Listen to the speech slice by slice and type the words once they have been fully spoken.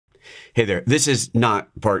Hey there, this is not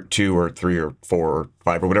part 2 or 3 or 4 or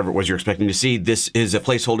 5 or whatever it was you're expecting to see. This is a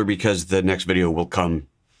placeholder because the next video will come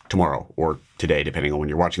tomorrow or today, depending on when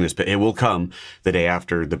you're watching this, but it will come the day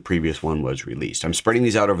after the previous one was released. I'm spreading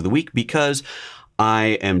these out over the week because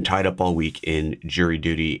I am tied up all week in jury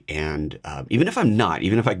duty, and even if I'm not,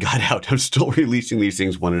 even if I got out, I'm still releasing these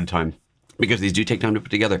things one at a time, because these do take time to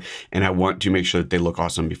put together, and I want to make sure that they look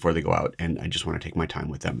awesome before they go out, and I just want to take my time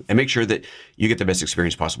with them and make sure that you get the best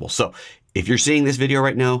experience possible. So if you're seeing this video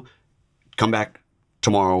right now, come back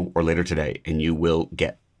tomorrow or later today, and you will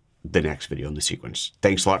get the next video in the sequence.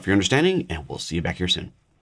 Thanks a lot for your understanding, and we'll see you back here soon.